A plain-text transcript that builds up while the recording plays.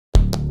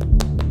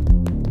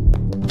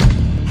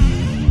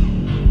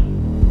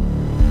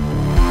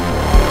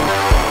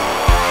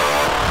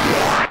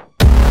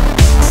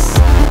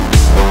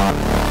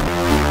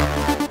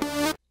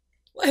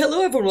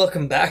and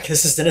welcome back.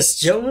 This is Dennis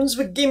Jones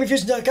with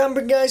GameReviews.com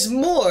bringing guys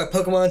more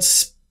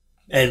Pokemon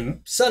and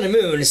Sun and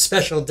Moon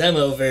special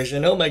demo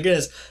version. Oh my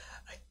goodness,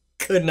 I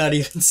could not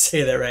even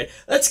say that right.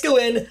 Let's go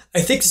in. I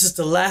think this is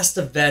the last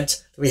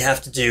event that we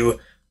have to do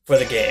for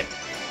the game.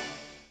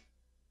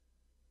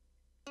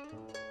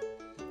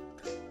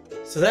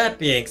 So that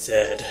being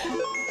said,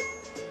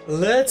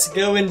 let's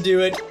go and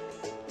do it.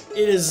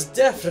 It is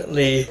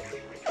definitely...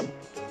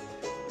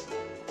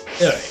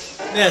 Alright,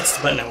 that's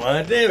the button I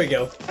wanted. There we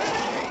go.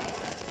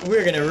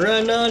 We're gonna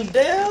run on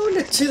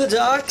down to the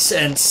docks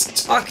and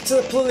talk to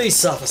the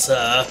police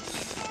officer.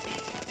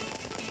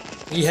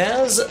 He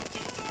has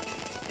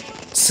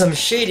some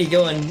shady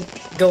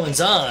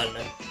goings on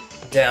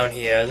down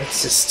here.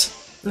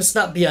 Let's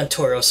not be on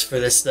Tauros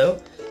for this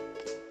though.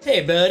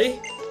 Hey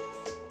buddy.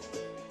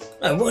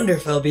 I wonder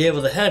if I'll be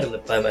able to handle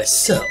it by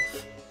myself.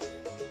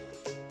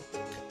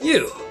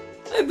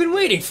 I've been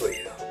waiting for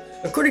you.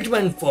 According to my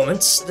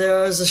informants,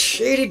 there's a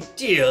shady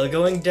deal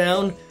going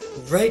down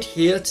right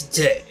here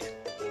today.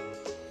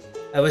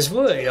 I was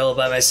worried all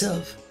by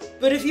myself,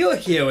 but if you're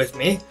here with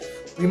me,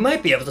 we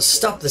might be able to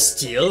stop this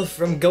deal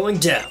from going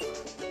down.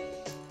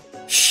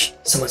 Shh,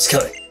 someone's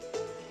coming.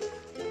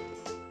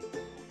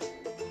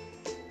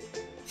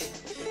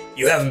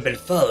 You haven't been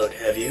followed,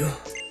 have you?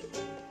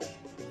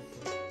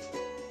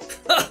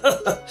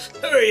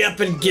 Hurry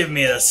up and give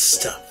me the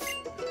stuff.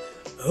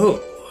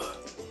 Oh.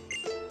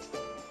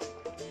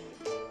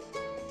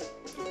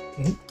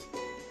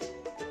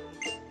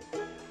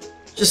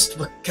 Just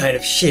what kind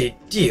of shady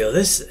deal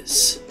this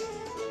is.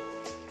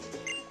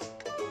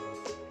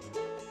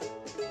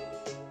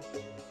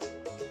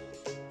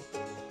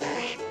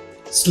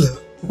 Slow.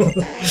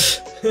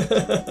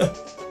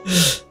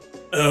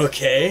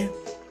 Okay.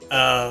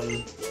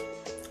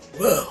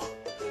 Whoa.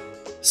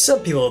 Some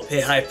people will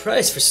pay high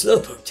price for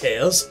Slowpoke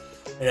tails,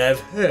 and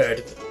I've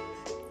heard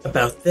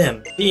about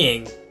them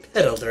being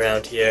peddled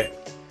around here.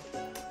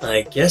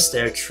 I guess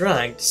they're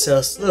trying to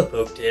sell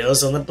Slowpoke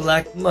tails on the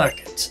black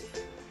market.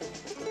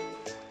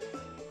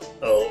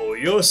 Oh,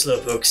 your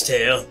Slowpoke's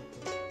tail.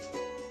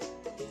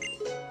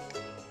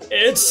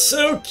 It's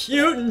so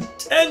cute and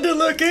tender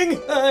looking,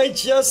 I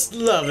just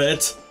love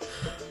it.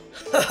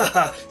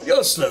 Haha,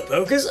 your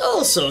Slowpoke is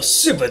also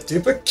super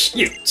duper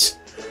cute.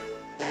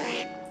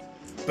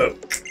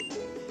 Poke.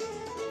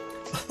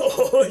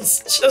 Oh,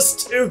 it's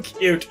just too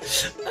cute.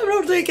 I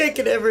don't think I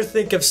could ever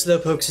think of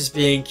Slowpokes as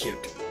being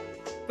cute.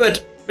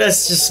 But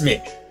that's just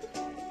me.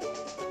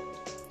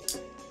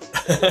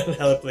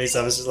 Now the police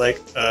officer's like,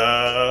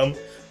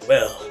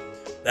 well,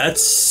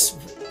 that's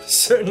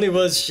certainly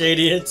was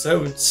shady in its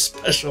own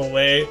special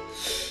way.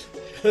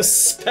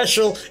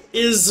 Special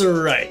is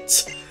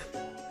right.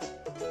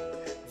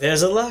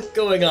 There's a lot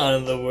going on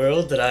in the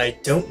world that I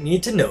don't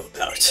need to know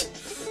about.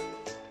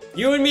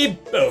 You and me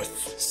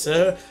both,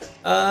 sir.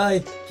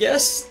 I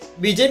guess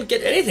we didn't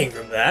get anything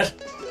from that.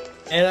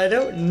 And I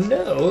don't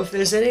know if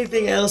there's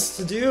anything else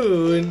to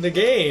do in the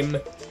game.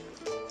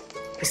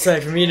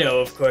 Aside from,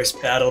 of course,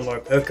 battle more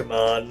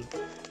Pokemon.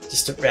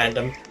 Just at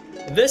random.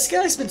 This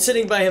guy's been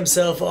sitting by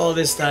himself all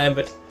this time,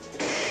 but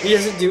he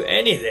doesn't do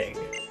anything.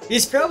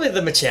 He's probably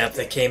the Machamp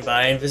that came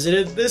by and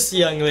visited this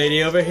young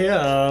lady over here.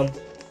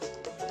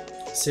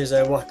 As soon as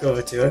I walk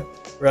over to her,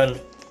 run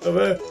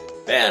over.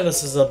 Man,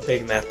 this is a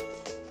big map.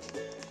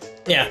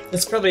 Yeah,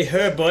 it's probably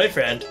her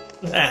boyfriend.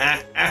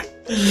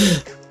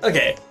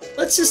 Okay,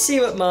 let's just see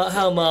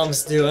how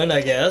Mom's doing,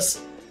 I guess.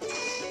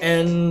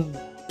 And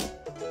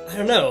I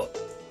don't know.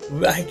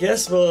 I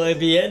guess we'll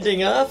be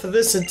ending off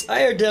this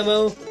entire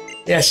demo.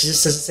 Yeah, she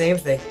just says the same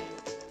thing.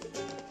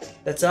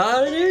 That's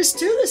all it is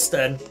to this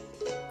then.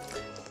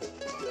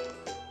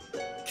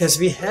 Because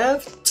we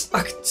have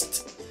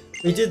talked.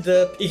 We did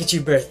the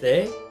Pikachu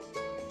birthday.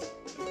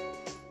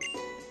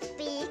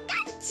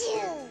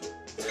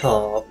 Pikachu!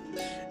 Aw,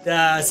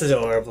 that's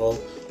adorable.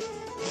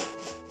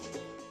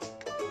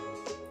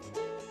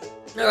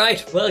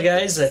 Alright, well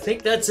guys, I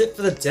think that's it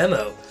for the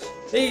demo.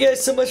 Thank you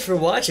guys so much for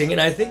watching, and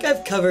I think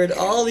I've covered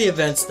all the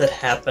events that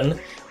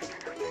happen.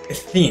 I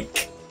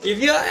think.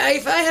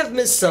 If I have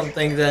missed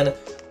something, then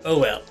oh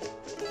well.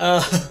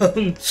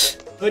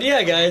 But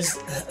yeah, guys,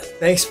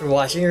 thanks for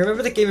watching.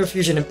 Remember that Gamer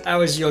Fusion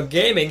empowers your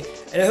gaming,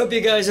 and I hope you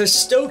guys are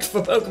stoked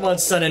for Pokemon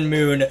Sun and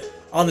Moon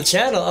on the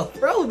channel. I'll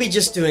probably be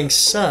just doing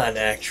Sun,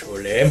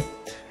 actually.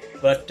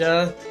 But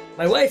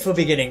my wife will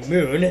be getting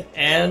Moon,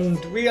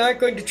 and we aren't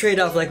going to trade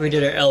off like we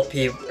did our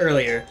LP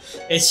earlier.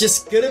 It's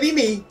just gonna be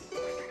me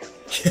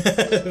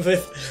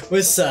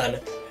with Sun.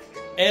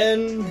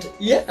 And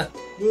yeah,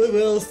 we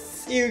will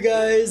see you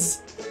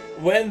guys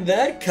when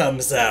that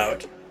comes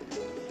out.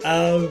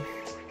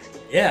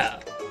 Yeah.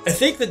 I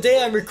think the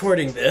day I'm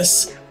recording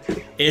this,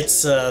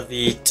 it's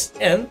the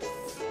 10th.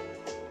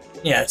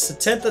 Yeah, it's the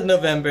 10th of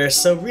November,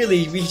 so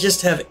really we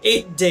just have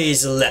 8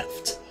 days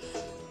left.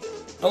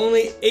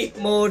 Only 8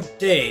 more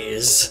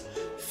days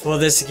for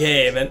this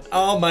game, and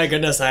oh my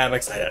goodness, I am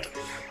excited.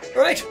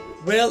 Alright,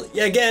 well,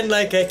 again,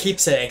 like I keep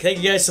saying, thank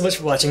you guys so much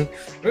for watching.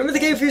 Remember, the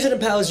Game Fusion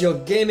empowers your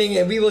gaming,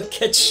 and we will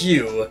catch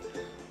you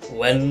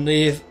when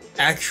the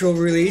actual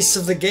release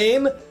of the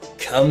game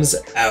comes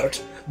out.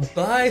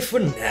 Bye for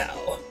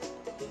now.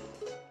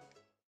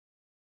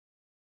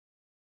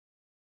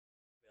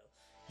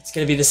 It's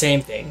gonna be the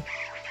same thing.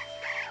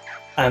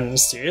 I'm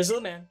Mysterious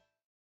Little Man.